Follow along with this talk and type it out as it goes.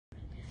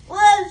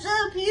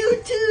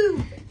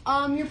Wassup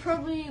YouTube? You're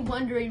probably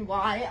wondering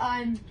why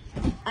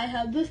I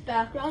have this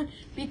background,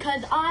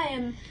 because I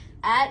am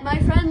at my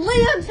friend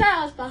Liam's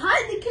house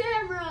behind the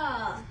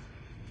camera.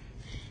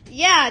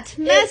 Yeah, it's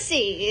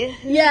messy.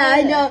 Yeah,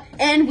 I know.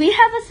 And we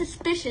have a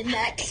suspicion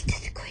that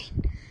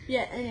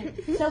yeah, anyway.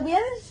 So we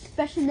have a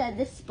suspicion that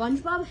this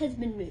SpongeBob has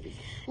been moved.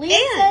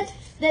 Liam says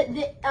that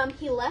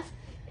he left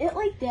it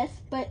like this,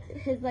 but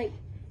his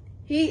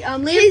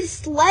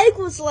his leg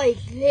was like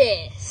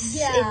this.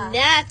 Yeah. And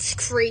that's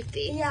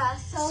creepy. Yeah,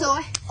 so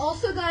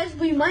also guys,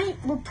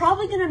 we're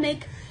probably gonna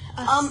make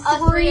a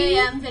 3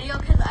 a.m. video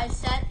because I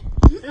set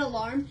an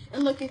alarm,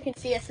 and look, you can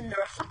see us in the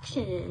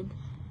reflection.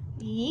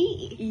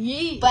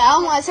 Yee. But I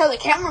don't want to tell the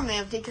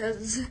cameraman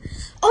because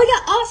oh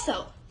yeah,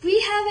 also we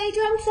have a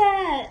drum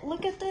set.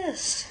 Look at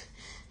this.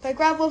 If I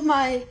grab with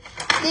my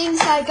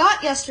things I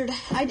got yesterday,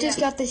 I just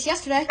got this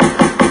yesterday.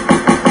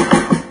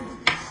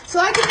 So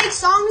I can make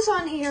songs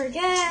on here.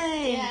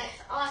 Yay! Yeah,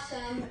 it's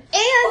awesome.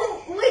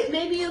 And wait,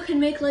 maybe you can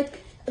make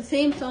like a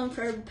theme song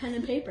for pen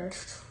and paper.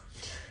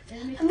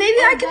 Maybe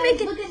I can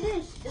make it. Look at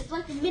this. It's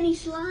like a mini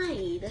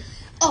slide.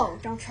 Oh,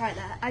 don't try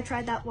that. I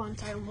tried that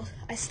once.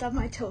 I stubbed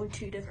my toe in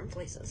 2 different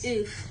places.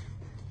 Oof.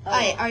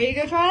 Alright, are you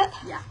gonna try it?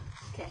 Yeah.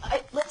 Okay.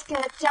 Alright, let's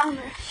get it down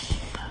there.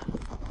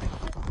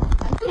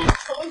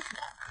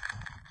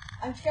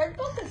 I'm scared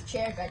about those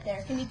chairs right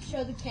there. Can you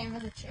show the camera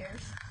the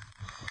chairs?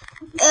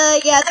 Yeah,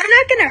 they're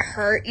not gonna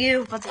hurt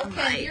you, but they Okay,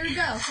 might. here we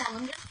go. Hold on,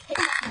 I'm just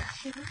taking off my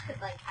shoes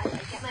because I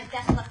get my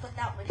best luck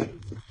without my shoes.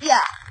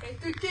 Yeah. Okay,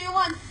 3, 2,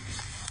 1.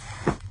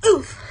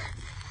 Oof.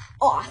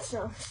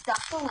 Awesome.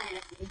 Stop the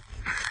landing.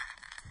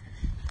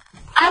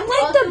 I'm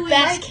like the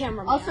best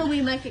cameraman. Also,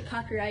 we might get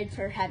copyrighted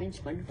for having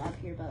SpongeBob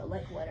here, but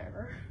like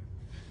whatever.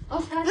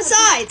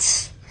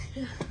 Besides.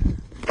 Wait,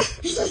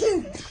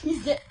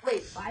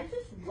 why is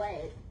this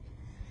wet?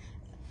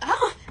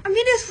 I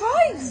mean, it's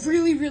probably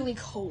really, really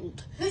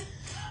cold. It's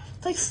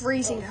like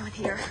freezing out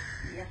here.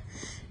 Yeah.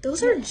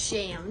 Those are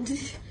jammed.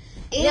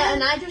 Yeah,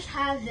 and I just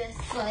have this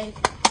like.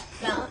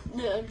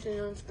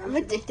 I'm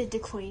addicted to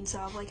Queen, so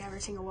I have like every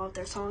single one of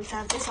their songs. I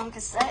have this on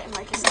cassette and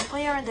my cassette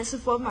player, and this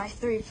is one of my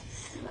 3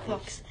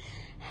 books.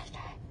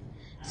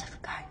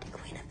 Subscribe to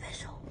Queen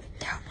Official.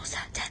 They're almost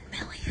at 10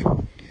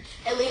 million.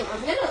 Hey Liam,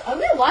 I'm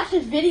gonna watch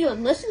this video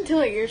and listen to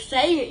what you're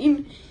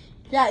saying.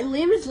 Yeah,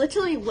 Liam is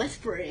literally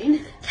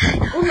whispering.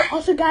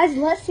 Also, guys,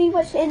 let's see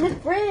what's in the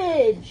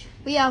fridge.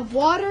 We have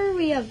water.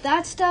 We have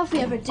that stuff. We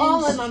have a ginger.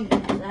 Oh, my mom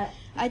did that.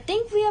 I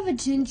think we have a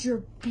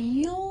ginger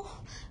beer.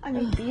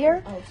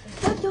 Beer. Oh,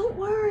 But don't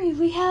worry,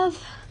 we have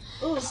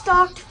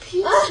stocked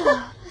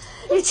pizza.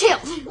 It's him.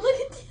 Look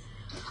at.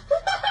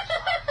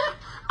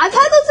 I've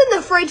had those in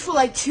the fridge for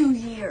like 2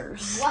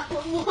 years.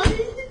 What?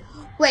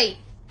 Wait,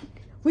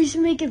 we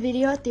should make a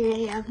video at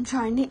 3 a.m.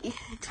 trying to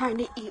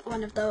eat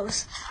one of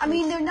those. I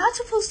mean, they're not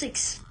supposed to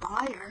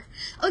expire.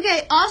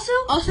 Okay. Also,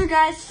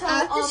 guys. So,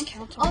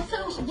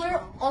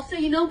 also,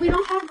 you know, we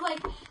don't have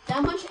like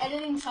that much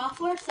editing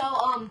software. So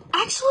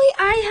actually,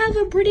 I have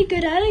a pretty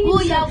good editing.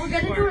 Well, yeah, we're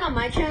gonna do it on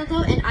my channel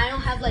though, and I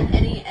don't have like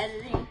any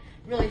editing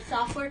really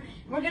software.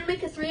 We're gonna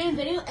make a 3 a.m.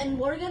 video, and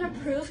we're gonna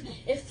prove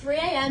if 3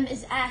 a.m.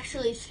 is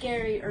actually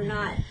scary or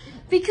not.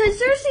 Because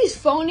there's these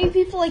phony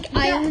people like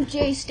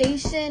IMJ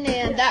Station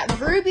and that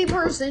Ruby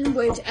person,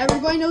 which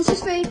everybody knows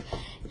is fake.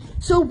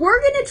 So we're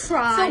gonna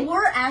try. So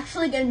we're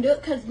actually gonna do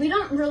it because we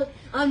don't really,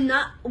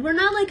 we're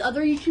not like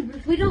other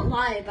YouTubers. We don't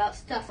lie about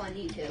stuff on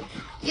YouTube.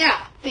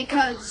 Yeah,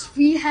 because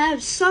we have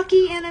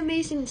sucky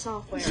animation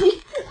software.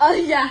 Oh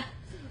yeah.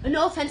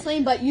 No offense,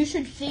 Liam, but you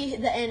should see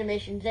the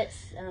animations.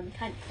 It's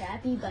kind of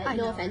crappy, but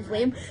no offense,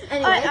 Liam.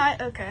 Anyway.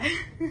 Okay.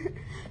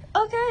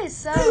 Okay,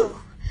 so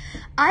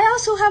I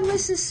also have my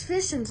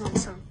suspicions on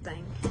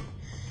something.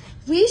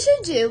 We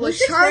should do what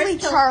Charlie.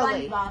 Look, hold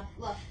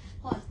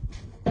on.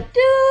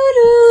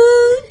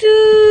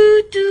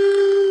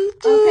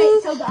 Okay,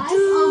 so guys,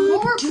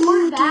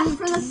 we're back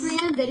for the 3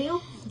 a.m.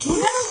 video. We're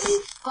gonna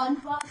leave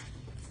SpongeBob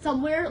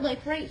somewhere,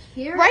 like right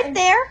here. Right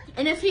there.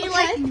 And if he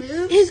like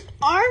moves, his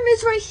arm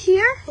is right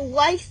here,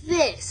 like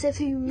this. If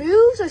he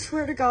moves, I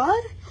swear to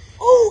God.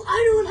 Oh,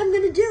 I know what I'm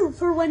gonna do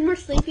for when we're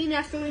sleeping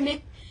after we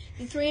make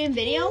the 3 a.m.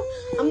 video.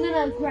 I'm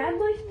gonna grab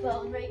my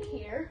phone right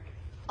here.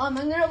 I'm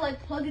gonna like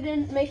plug it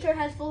in, make sure it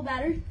has full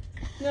battery.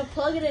 I'm gonna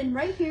plug it in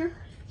right here.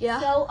 Yeah.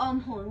 So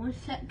hold on one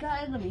sec,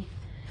 guys. Let me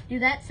do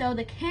that. So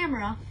the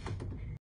camera